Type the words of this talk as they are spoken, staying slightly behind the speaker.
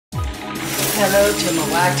Hello to my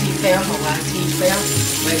YT fam, welcome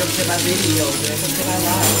to my video, welcome to my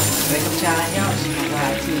live, welcome to our house, my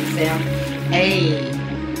YT fam. Hey,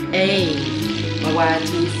 my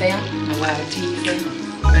YT fam, welcome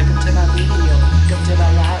to my video, welcome to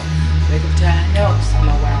my live, welcome to our house,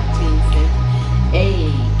 my YT fam.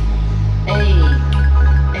 Hey,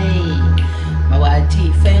 my YT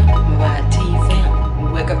fam,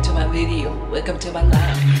 welcome to my video, welcome to my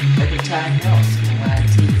live, welcome to our house, my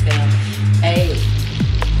YT fam.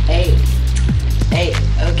 Hey,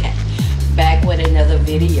 okay, back with another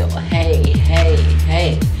video. Hey,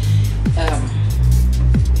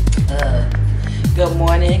 good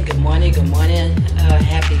morning,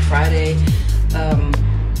 happy Friday.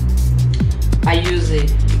 I usually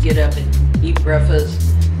get up and eat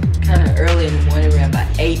breakfast kind of early in the morning, around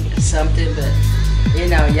about 8 or something, but you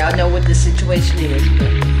know, y'all know what the situation is,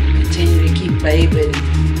 but continue to keep baby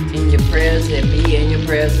in your prayers and me in your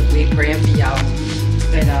prayers, and we praying for y'all.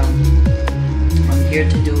 And I'm here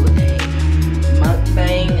to do a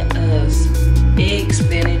mukbang of egg,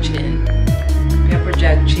 spinach, and pepper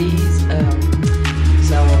jack cheese.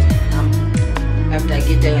 So after I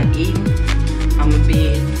get done eating, I'm gonna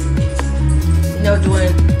be, you know,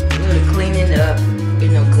 doing a little cleaning up,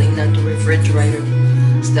 cleaning up the refrigerator,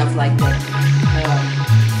 stuff like that.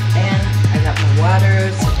 And I got my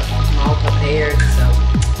water, so I'm all prepared. So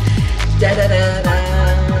let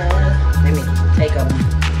me take a,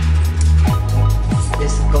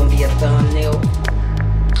 this is gonna be a thumbnail.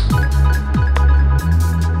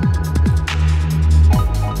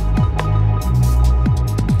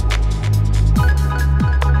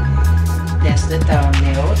 That's the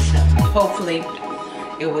thumbnail. So hopefully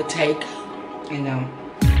it will take, hopefully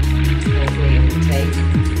it will take.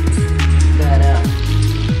 But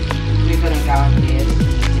we're gonna go ahead and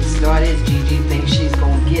get started. Gigi thinks she's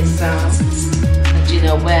gonna get some, but you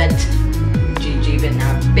know what? Gigi better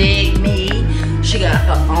not beg me. She got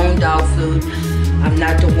her own dog food. I'm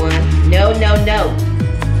not the one. No.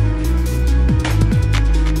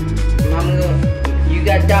 Mama, you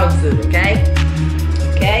got dog food, okay?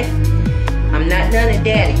 Okay? I'm not none of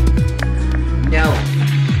daddy. No.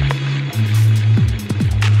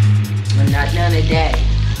 I'm not none of daddy.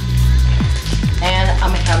 And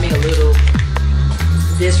I'm gonna have me a little,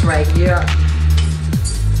 this right here.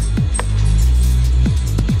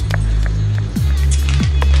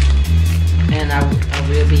 And I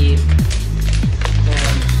will be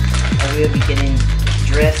getting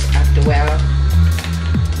dressed after a while.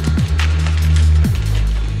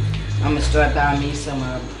 I'm gonna start buying me some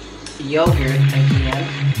yogurt again.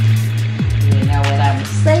 You know what I'm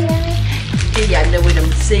saying? Y'all know what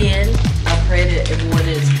I'm saying. I pray that everyone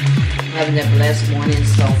is having a blessed morning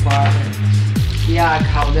so far. Yeah, I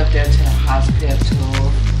called up there to the hospital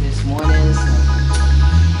this morning, so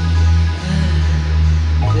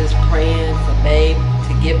just praying for babe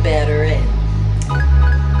to get better and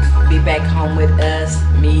be back home with us,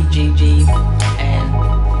 me, Gigi, and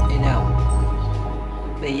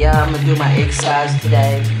but yeah, I'm gonna do my exercise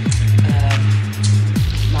today.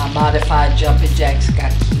 My modified jumping jacks,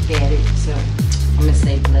 got to keep at it, so I'm gonna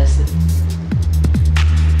say blessed.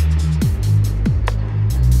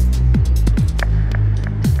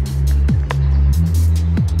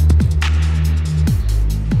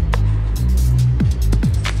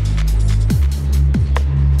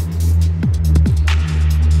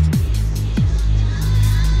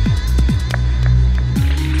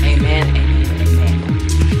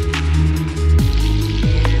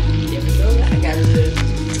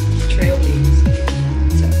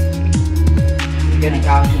 We're gonna go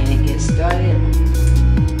ahead and get started.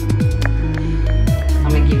 I'm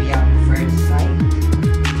gonna give y'all the first bite.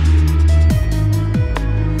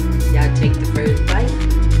 Y'all take the first bite.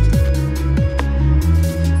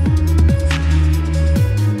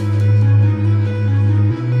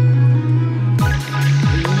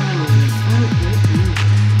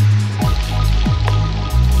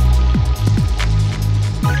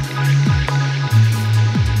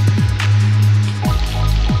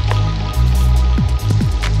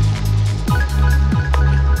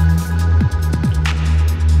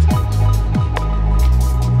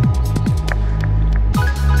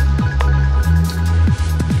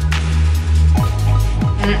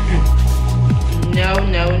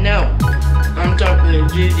 No. I'm talking to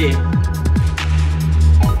Gigi.